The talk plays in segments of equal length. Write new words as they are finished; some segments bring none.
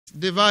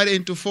divide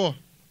into 4.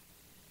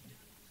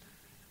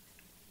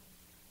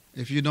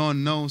 If you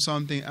don't know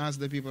something, ask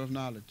the people of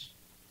knowledge.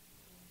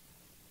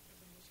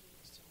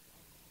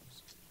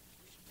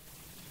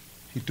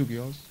 He took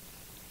yours?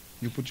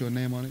 You put your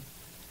name on it?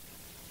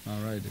 All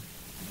right.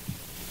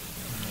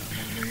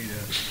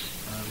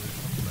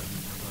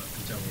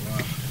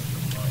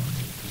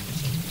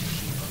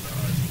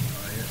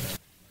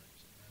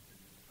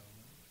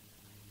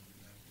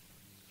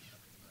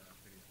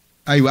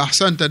 أيوة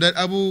أحسنت. That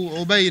Abu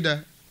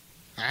Ubaidah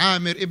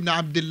Amir ibn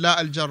Abdullah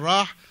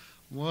al-Jarrah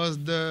was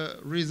the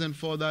reason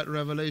for that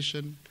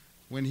revelation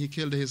when he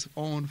killed his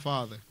own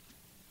father.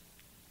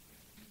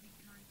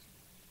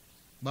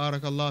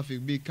 Barakallah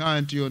fiqh. Be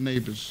kind to your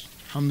neighbors.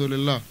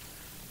 Alhamdulillah.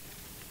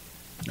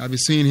 I'll be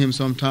seeing him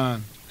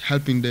sometime,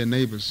 helping their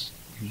neighbors.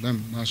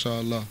 Them,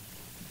 mashallah.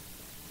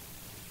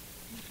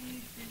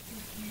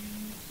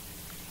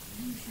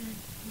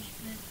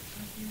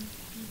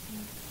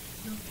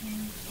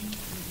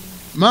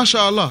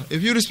 MashaAllah,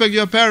 if you respect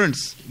your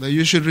parents, then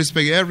you should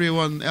respect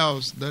everyone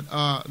else that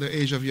are the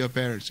age of your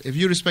parents. If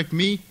you respect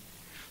me,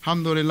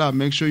 alhamdulillah,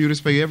 make sure you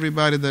respect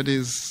everybody that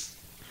is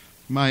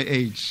my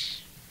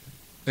age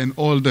and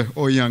older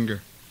or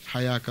younger.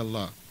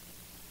 Hayakallah.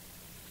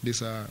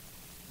 These are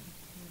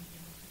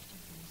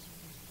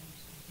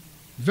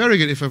very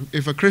good.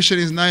 If a Christian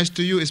is nice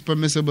to you, it's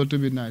permissible to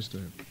be nice to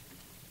him.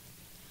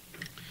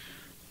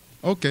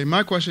 Okay,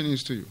 my question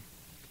is to you.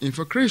 If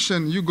a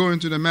Christian, you go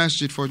into the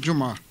masjid for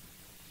Jummah,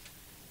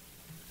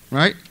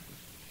 right?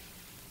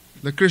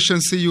 The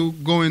Christians see you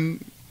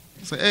going,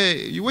 say,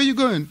 hey, where you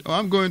going? Oh,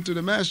 I'm going to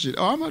the masjid.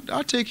 Oh,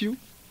 I'll take you.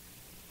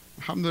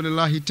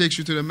 Alhamdulillah, he takes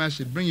you to the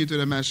masjid, bring you to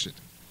the masjid.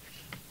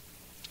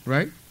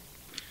 Right?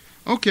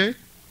 Okay.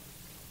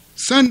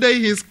 Sunday,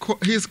 his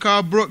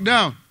car broke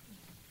down.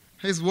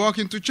 He's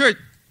walking to church.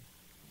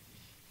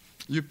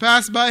 You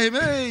pass by him,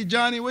 hey,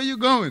 Johnny, where you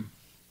going?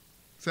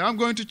 Say, I'm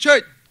going to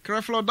church.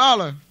 Creflo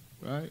Dollar.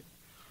 Right?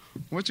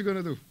 What you going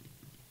to do?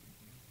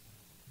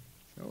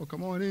 Oh,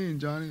 come on in,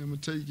 Johnny. I'm going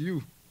to take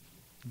you.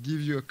 Give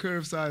you a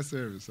curbside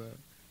service. Huh?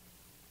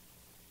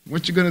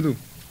 What you going to do?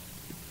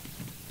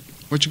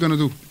 What you going to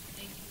do?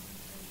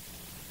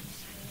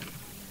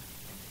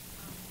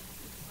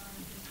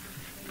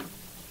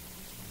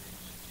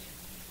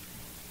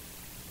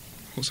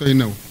 Who say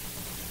no?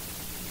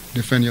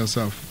 Defend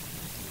yourself.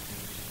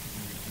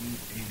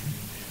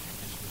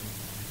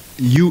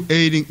 You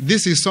aiding.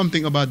 This is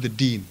something about the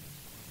deen.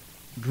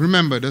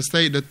 Remember, the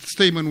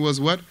statement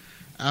was what?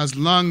 As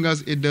long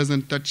as it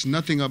doesn't touch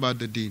nothing about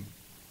the deen.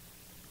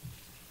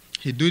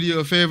 He did you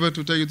a favor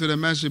to take you to the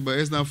masjid, but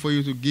it's not for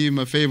you to give him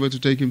a favor to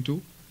take him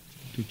to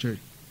church.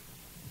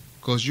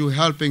 Because you're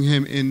helping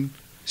him in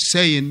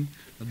saying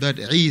that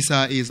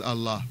Isa is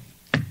Allah.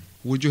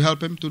 Would you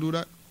help him to do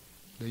that?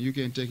 Then you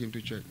can take him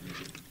to church.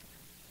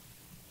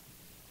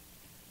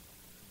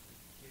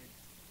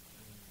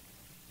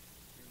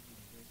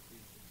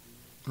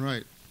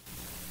 Right.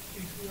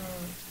 If you are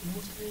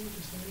Muslim,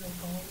 to sell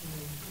alcohol,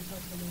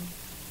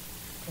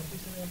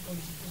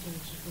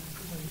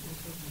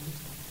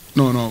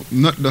 No,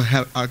 not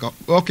the alcohol.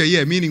 Okay,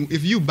 yeah, meaning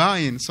if you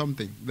buying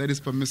something that is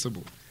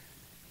permissible.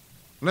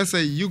 Let's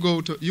say you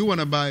want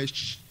to buy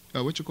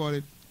what you call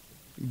it,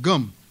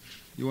 gum.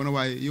 You want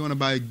to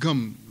buy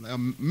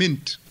gum,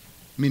 mint,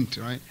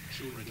 right?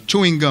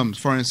 Chewing gum,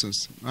 for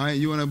instance. Right?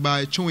 You want to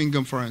buy chewing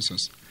gum, for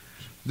instance.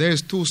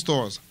 There's 2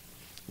 stores.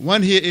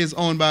 One here is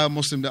owned by a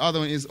Muslim, the other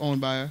one is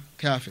owned by a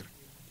kafir.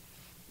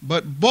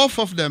 But both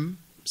of them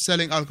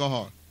selling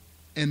alcohol.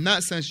 In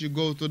that sense, you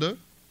go to the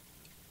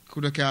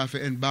kafir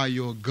and buy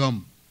your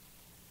gum,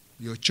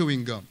 your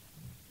chewing gum.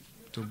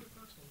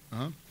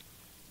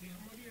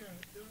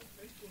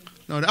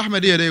 No, the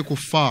Ahmadiyya, they're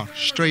kuffar,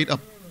 straight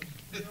up.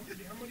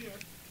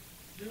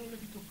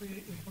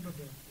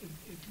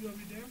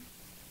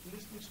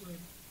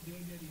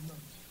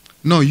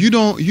 No, you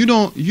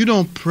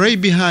don't pray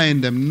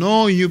behind them.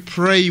 No, you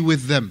pray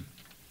with them.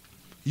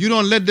 You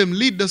don't let them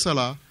lead the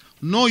salah.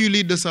 No, you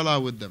lead the salah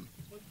with them.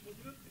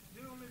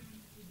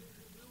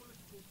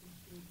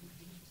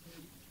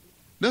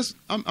 That's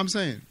I'm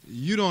saying.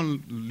 You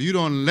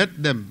don't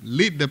let them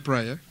lead the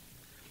prayer.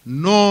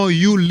 No,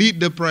 you lead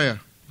the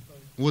prayer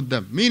with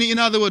them. Meaning, in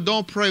other words,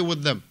 don't pray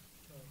with them.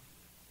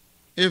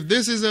 If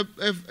this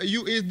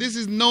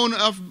is known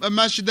of a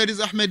masjid that is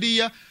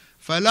Ahmadiyya,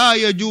 فَلَا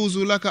يَجُوزُ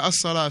لَكَ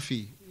الصَّلَاةِ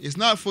فِيهِ. It's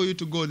not for you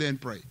to go there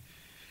and pray.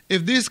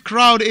 If this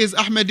crowd is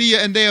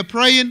Ahmadiyya and they are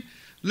praying,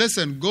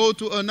 listen, go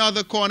to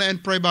another corner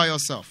and pray by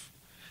yourself.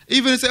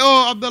 Even say,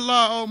 oh,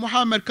 Abdullah, oh,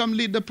 Muhammad, come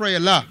lead the prayer.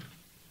 La.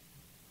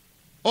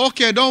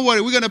 Okay, don't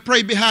worry, we're going to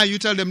pray behind you.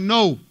 Tell them,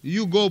 no,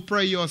 you go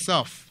pray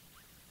yourself.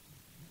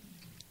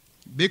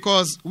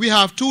 Because we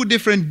have 2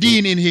 different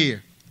deen in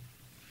here.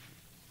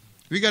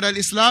 We got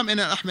Al-Islam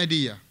and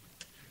Al-Ahmadiyya.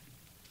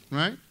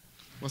 Right?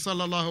 Wa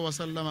sallallahu wa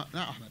sallama.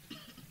 Ahmad.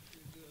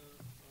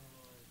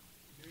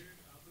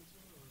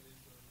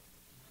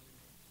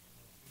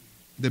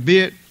 The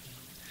beard.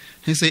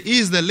 He said,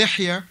 is the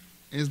lihya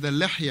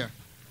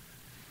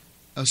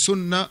a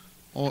sunnah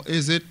or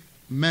is it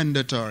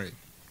mandatory?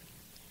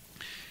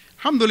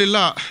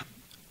 Alhamdulillah,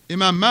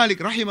 Imam Malik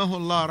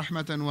rahimahullah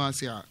rahmatan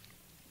wasi'a,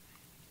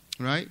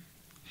 right?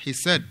 He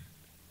said,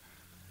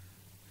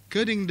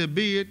 cutting the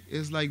beard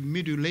is like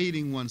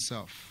mutilating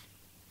oneself.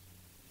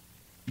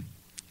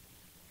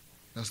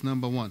 That's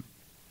number one.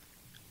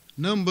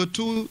 Number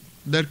two,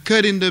 that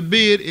cutting the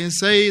beard is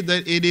say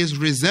that it is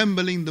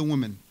resembling the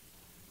woman.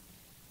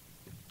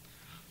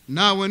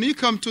 Now, when you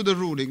come to the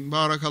ruling,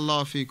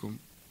 barakallahu fikum,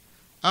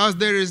 as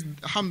there is,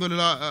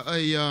 alhamdulillah,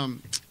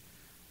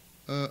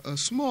 a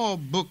small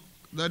book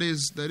that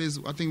is,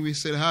 I think we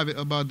still have it,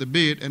 about the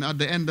beard, and at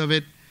the end of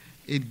it,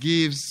 it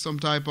gives some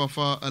type of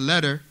a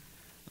letter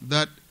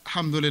that,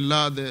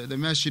 alhamdulillah, the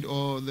masjid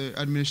or the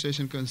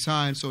administration can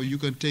sign, so you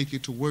can take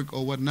it to work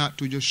or whatnot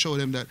to just show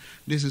them that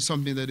this is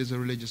something that is a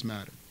religious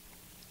matter.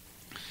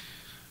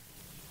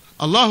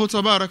 Allahu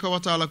tabaraka wa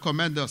ta'ala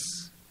commend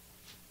us.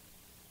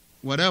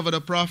 Whatever the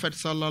Prophet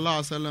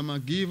sallallahu alaihi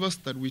wasallam give us,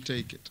 that we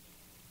take it.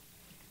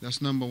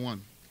 That's number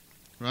one,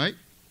 right?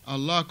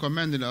 Allah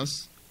commanded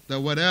us that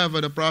whatever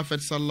the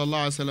Prophet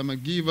sallallahu alaihi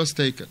wasallam give us,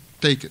 take it,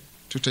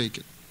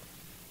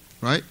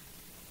 right?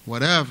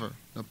 Whatever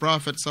the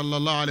Prophet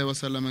sallallahu alaihi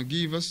wasallam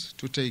give us,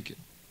 to take it.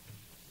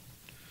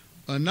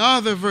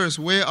 Another verse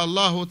where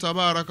Allah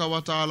tabaraka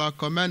wa ta'ala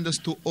commands us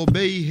to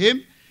obey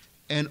Him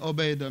and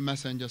obey the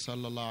Messenger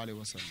sallallahu alaihi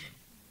wasallam.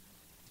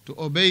 To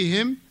obey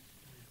Him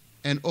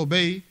and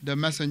obey the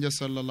Messenger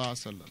sallallahu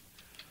alaihi wasallam.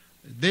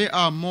 There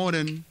are more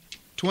than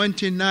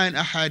 29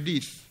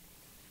 ahadith,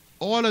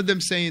 all of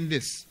them saying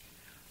this: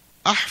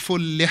 ahful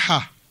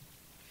liha.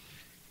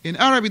 In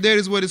Arabic, there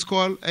is what is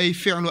called a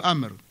fi'lu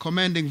amr,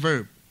 commanding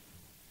verb.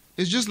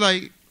 It's just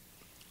like,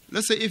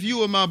 let's say if you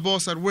were my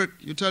boss at work,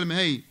 you tell me,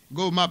 hey,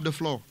 go mop the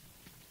floor.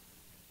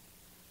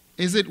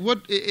 Is it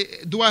what?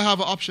 Do I have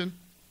an option?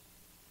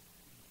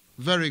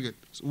 Very good.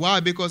 Why?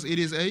 Because it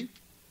is a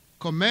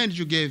command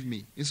you gave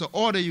me. It's an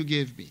order you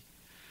gave me.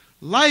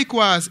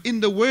 Likewise, in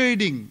the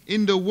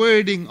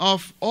wording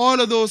of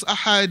all of those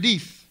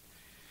ahadith,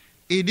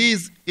 it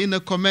is in a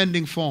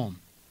commanding form,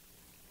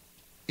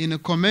 in a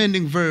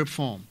commanding verb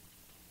form.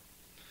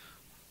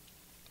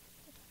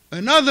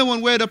 Another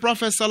one where the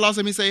Prophet sallallahu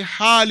alaihi wasallam say,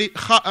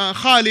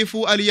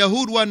 "Khalifu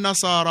al-Yahud wa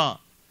Nasara,"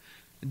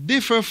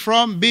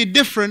 be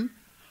different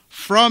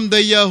from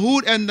the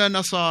Yahud and the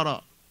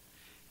Nasara.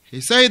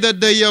 He say that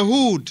the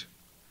Yahud,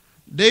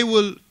 they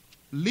will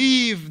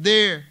leave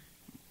their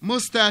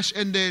mustache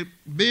and their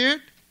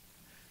beard,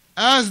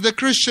 as the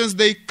Christians,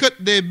 they cut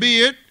their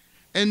beard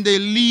and they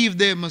leave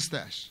their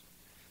mustache.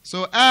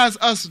 So as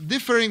us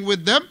differing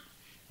with them,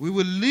 we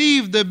will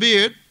leave the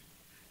beard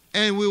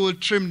and we will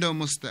trim the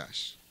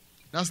mustache.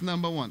 That's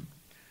number one.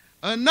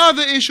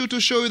 Another issue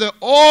to show you that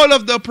all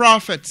of the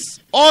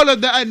prophets, all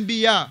of the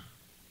Anbiya,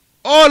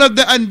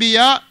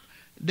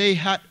 they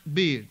had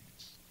beards.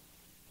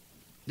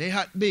 They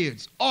had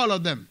beards, all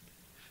of them.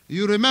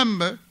 You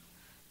remember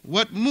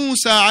what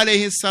Musa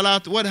alayhi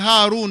salatu, what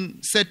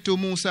Harun said to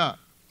Musa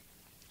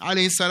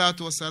alayhi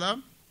salatu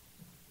wasalam?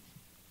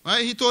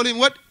 Right? He told him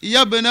what?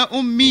 Yabna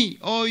ummi,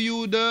 or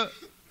you the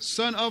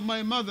son of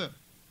my mother.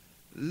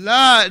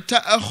 La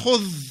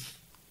ta'akhudh,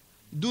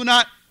 do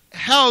not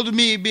held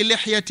me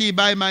bilihyati,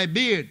 by my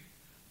beard.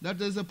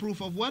 That is a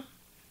proof of what?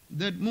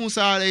 That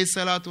Musa alayhi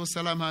salatu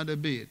wasalam had a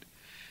beard.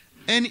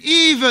 And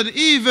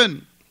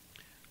even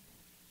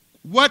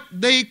what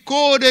they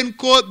quote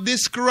unquote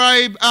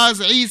describe as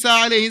Isa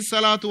alayhi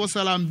salatu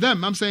wasalam,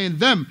 them, I'm saying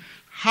them,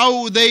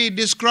 how they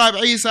describe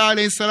Isa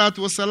alayhi salatu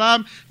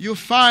wasalam, you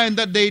find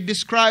that they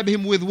describe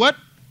him with what?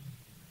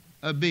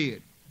 A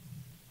beard.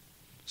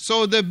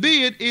 So the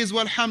beard is,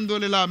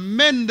 alhamdulillah,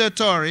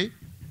 mandatory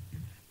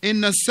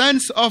in the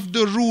sense of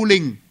the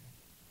ruling.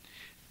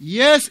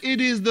 Yes, it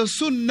is the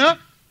sunnah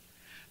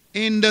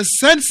in the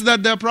sense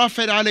that the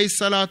Prophet alayhi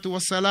salatu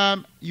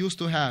wasalam used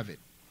to have it.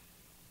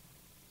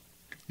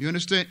 You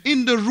understand?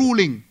 In the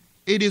ruling,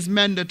 it is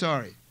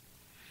mandatory.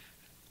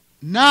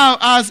 Now,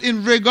 as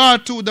in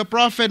regard to the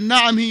Prophet,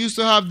 Naam, he used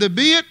to have the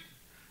beard.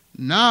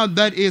 Now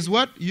that is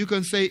what? You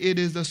can say it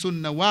is the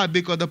sunnah. Why?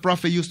 Because the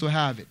Prophet used to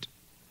have it.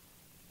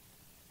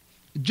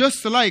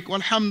 Just like,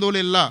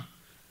 alhamdulillah,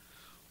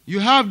 you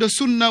have the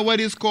sunnah, what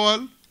is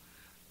called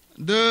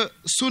the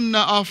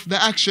sunnah of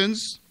the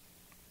actions,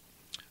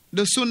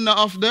 the sunnah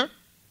of the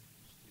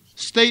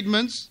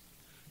statements,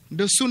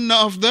 the sunnah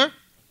of the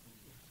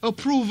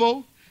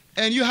approval,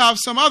 and you have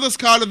some other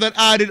scholars that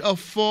added a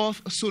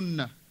fourth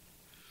sunnah,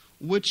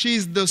 which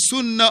is the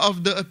sunnah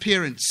of the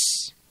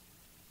appearance.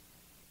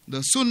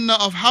 The sunnah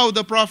of how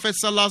the Prophet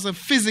ﷺ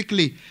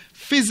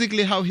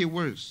physically how he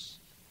wears.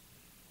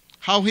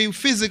 How he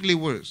physically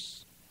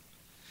wears.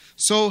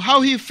 So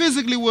how he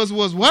physically was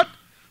what?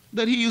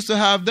 That he used to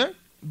have the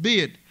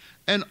beard.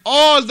 And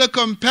all the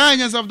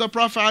companions of the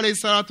Prophet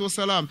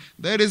ﷺ,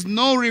 there is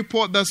no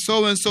report that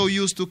so-and-so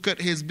used to cut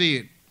his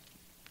beard.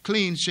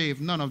 Clean shave,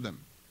 none of them.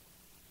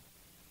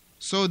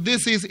 So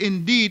this is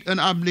indeed an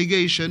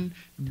obligation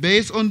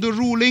based on the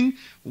ruling.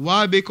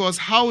 Why? Because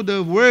how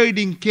the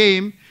wording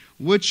came,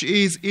 which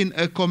is in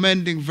a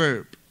commanding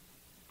verb.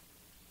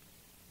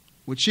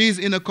 Which is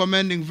in a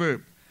commanding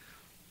verb.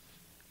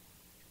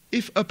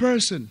 if a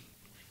person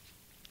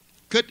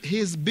cut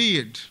his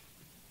beard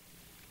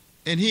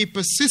and he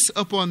persists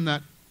upon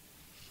that,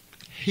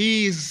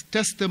 his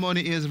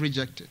testimony is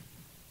rejected.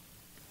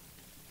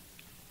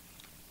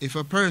 If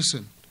a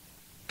person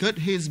cut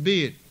his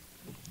beard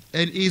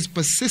and is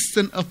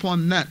persistent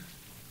upon that,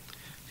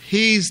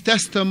 his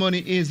testimony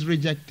is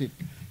rejected.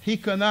 He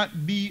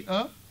cannot be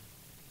a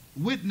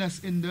witness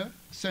in the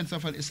sense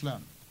of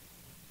Islam.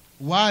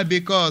 Why?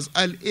 Because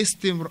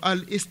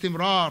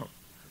al-istimrar,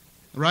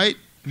 right?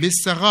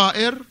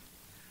 Bis-sagha'ir,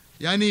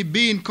 yani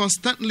being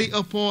constantly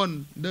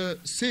upon the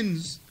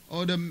sins,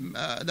 or even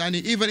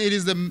it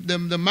is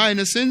the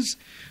minor sins,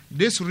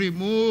 this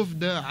remove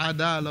the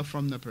adala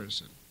from the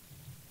person.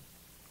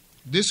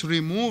 This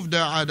remove the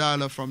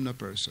adala from the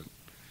person.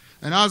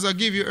 And as I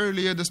give you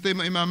earlier, the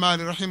statement Imam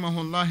Malik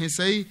rahimahullah, he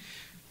say,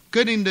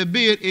 cutting the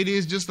beard, it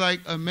is just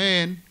like a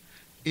man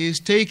is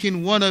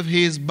taking one of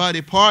his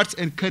body parts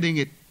and cutting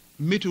it,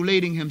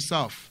 mutilating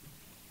himself.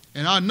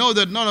 And I know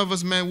that none of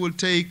us men will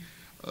take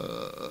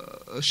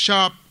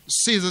sharp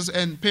scissors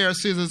and pair of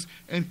scissors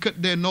and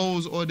cut their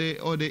nose or their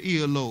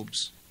ear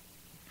lobes.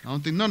 I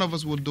don't think none of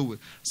us will do it.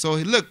 So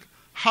look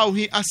how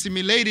he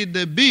assimilated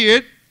the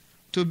beard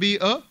to be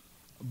a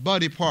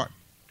body part.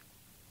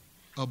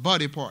 A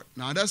body part.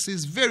 Now that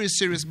is very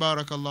serious,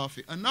 barakallah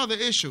fi. Another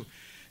issue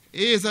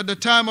is at the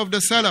time of the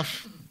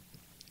Salaf,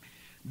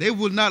 they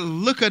would not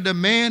look at the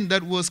man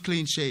that was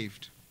clean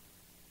shaved.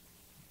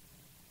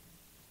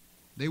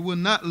 They would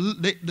not,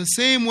 the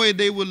same way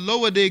they would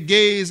lower their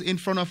gaze in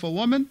front of a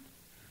woman,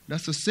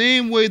 that's the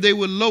same way they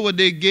would lower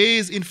their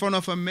gaze in front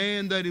of a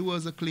man that he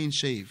was a clean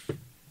shave.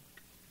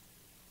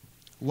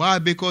 Why?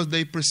 Because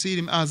they perceive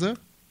him as a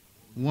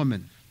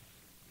woman.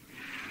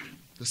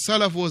 The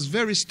Salaf was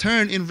very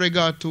stern in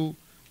regard to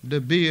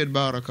the beard,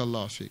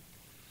 barakallah fi.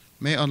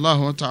 May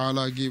Allah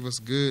Ta'ala give us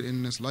good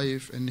in this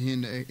life and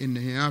in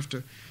the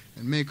hereafter,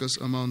 and make us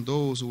among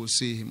those who will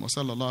see him. Wa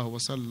sallallahu wa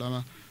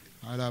sallama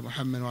ala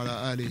Muhammad wa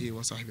ala alihi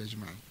wa sahbihi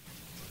ajma'in.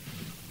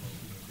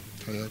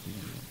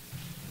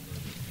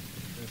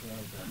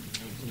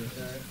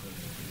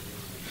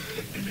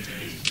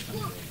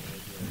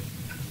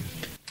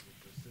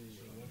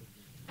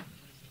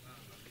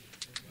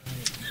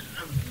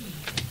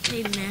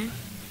 Amen.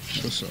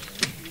 What's up?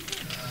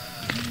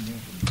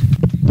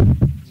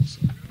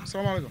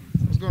 Assalamu alaikum.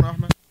 What's going on,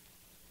 Ahmed?